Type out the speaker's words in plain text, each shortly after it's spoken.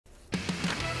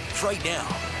Because right now,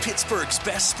 Pittsburgh's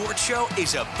best sports show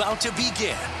is about to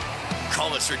begin.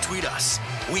 Call us or tweet us.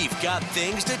 We've got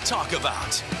things to talk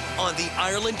about on the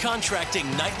Ireland Contracting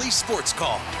Nightly Sports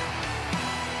Call.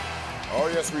 Oh,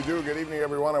 yes, we do. Good evening,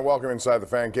 everyone, and welcome inside the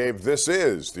Fan Cave. This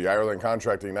is the Ireland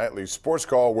Contracting Nightly Sports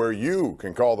Call, where you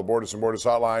can call the Borders and Borders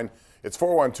hotline. It's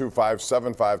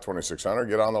 412-575-2600.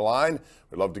 Get on the line.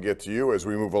 We'd love to get to you as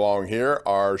we move along here.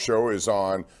 Our show is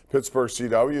on Pittsburgh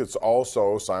CW. It's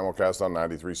also simulcast on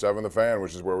 93.7 The Fan,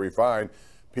 which is where we find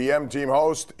PM team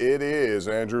host. It is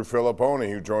Andrew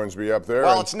Fillipponi who joins me up there.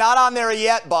 Well, it's not on there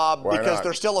yet, Bob, Why because not?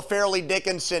 there's still a Fairleigh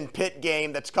Dickinson Pitt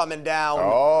game that's coming down.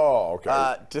 Oh,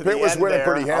 okay. Pitt was winning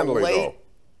pretty handily, though.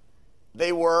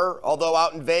 They were, although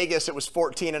out in Vegas it was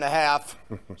 14.5,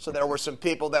 so there were some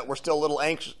people that were still a little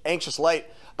anxious late.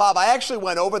 Bob, I actually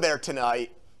went over there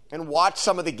tonight and watched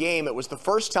some of the game. It was the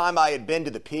first time I had been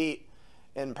to the Pete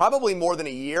in probably more than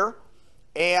a year,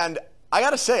 and I got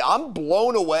to say, I'm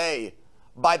blown away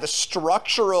by the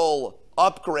structural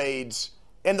upgrades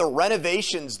and the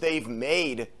renovations they've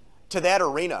made to that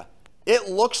arena. It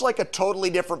looks like a totally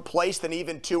different place than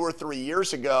even 2 or 3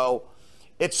 years ago.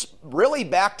 It's really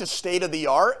back to state of the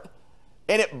art,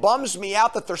 and it bums me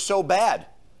out that they're so bad,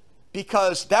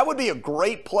 because that would be a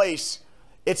great place.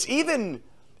 It's even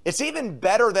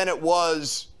better than it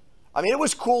was. I mean, it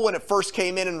was cool when it first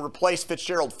came in and replaced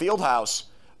Fitzgerald Fieldhouse,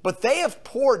 but they have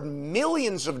poured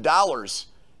millions of dollars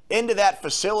into that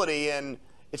facility, and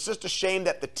it's just a shame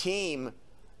that the team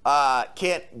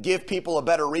can't give people a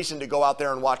better reason to go out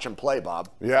there and watch them play, Bob.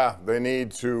 Yeah, they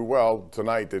need to. Well,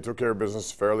 tonight they took care of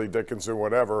business. Fairleigh Dickinson,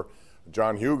 whatever.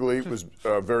 John Hughley was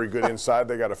very good inside.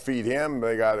 They got to feed him.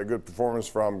 They got a good performance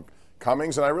from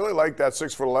Cummings, and I really like that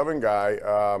 6'11" guy,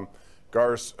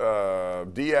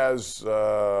 Diaz.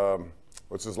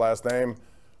 What's his last name?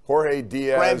 Jorge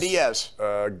Diaz. Graham Diaz.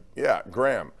 Yeah,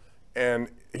 Graham, and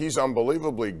he's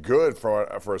unbelievably good for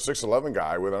a 6'11"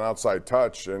 guy with an outside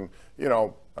touch. And you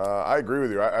know, I agree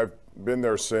with you. I've been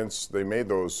there since they made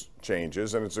those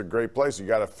changes, and it's a great place. You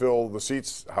got to fill the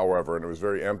seats, however, and it was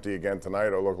very empty again tonight.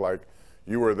 It looked like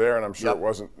you were there, and I'm sure it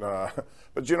wasn't.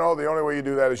 But you know, the only way you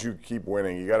do that is you keep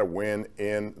winning. You got to win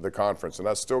in the conference, and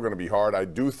that's still going to be hard. I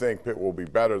do think Pitt will be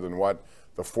better than what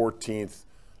the 14th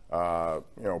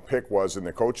pick was in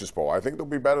the coaches poll. I think they'll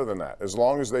be better than that. As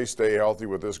long as they stay healthy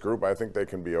with this group, I think they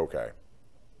can be okay.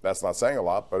 That's not saying a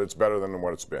lot, but it's better than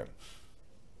what it's been.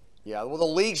 Yeah, well, the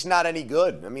league's not any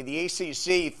good. I mean, the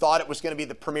ACC thought it was going to be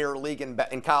the premier league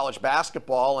in college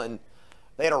basketball, and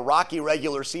they had a rocky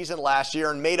regular season last year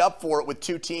and made up for it with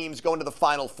 2 teams going to the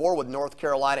Final Four with North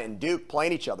Carolina and Duke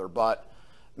playing each other. But,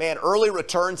 man, early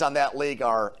returns on that league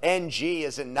are NG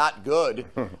as in not good.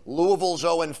 Louisville's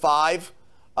 0-5.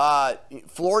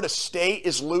 Florida State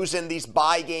is losing these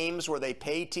bye games where they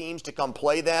pay teams to come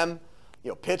play them.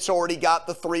 You know, Pitt's already got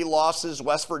the 3 losses,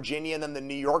 West Virginia, and then the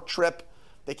New York trip.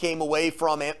 They came away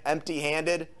from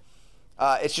empty-handed.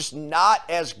 It's just not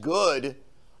as good.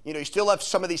 You know, you still have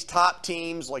some of these top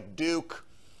teams like Duke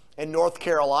and North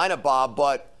Carolina, Bob,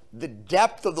 but the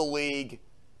depth of the league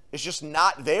is just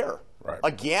not there. Right.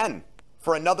 Again,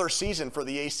 for another season for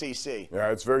the ACC. Yeah,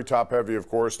 it's very top-heavy, of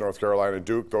course, North Carolina,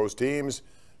 Duke, those teams.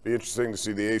 Be interesting to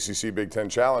see the ACC Big Ten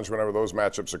Challenge whenever those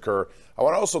matchups occur. I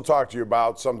want to also talk to you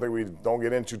about something we don't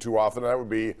get into too often, and that would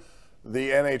be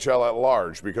the NHL at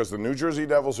large, because the New Jersey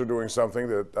Devils are doing something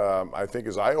that I think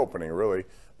is eye-opening, really.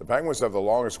 The Penguins have the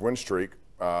longest win streak.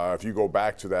 If you go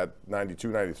back to that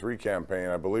 92-93 campaign,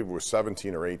 I believe it was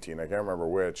 17 or 18. I can't remember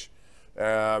which. They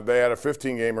had a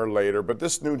 15-gamer later. But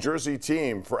this New Jersey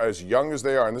team, for as young as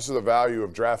they are, and this is the value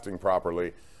of drafting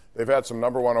properly, they've had some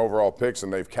 #1 overall picks,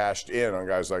 and they've cashed in on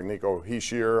guys like Nico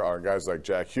Hischier, on guys like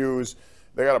Jack Hughes.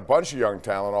 They got a bunch of young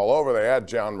talent all over. They had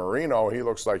John Marino. He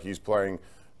looks like he's playing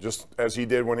just as he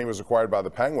did when he was acquired by the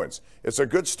Penguins. It's a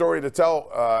good story to tell,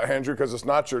 Andrew, because it's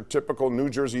not your typical New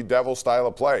Jersey Devil style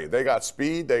of play. They got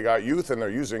speed, they got youth, and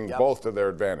they're using both to their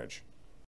advantage.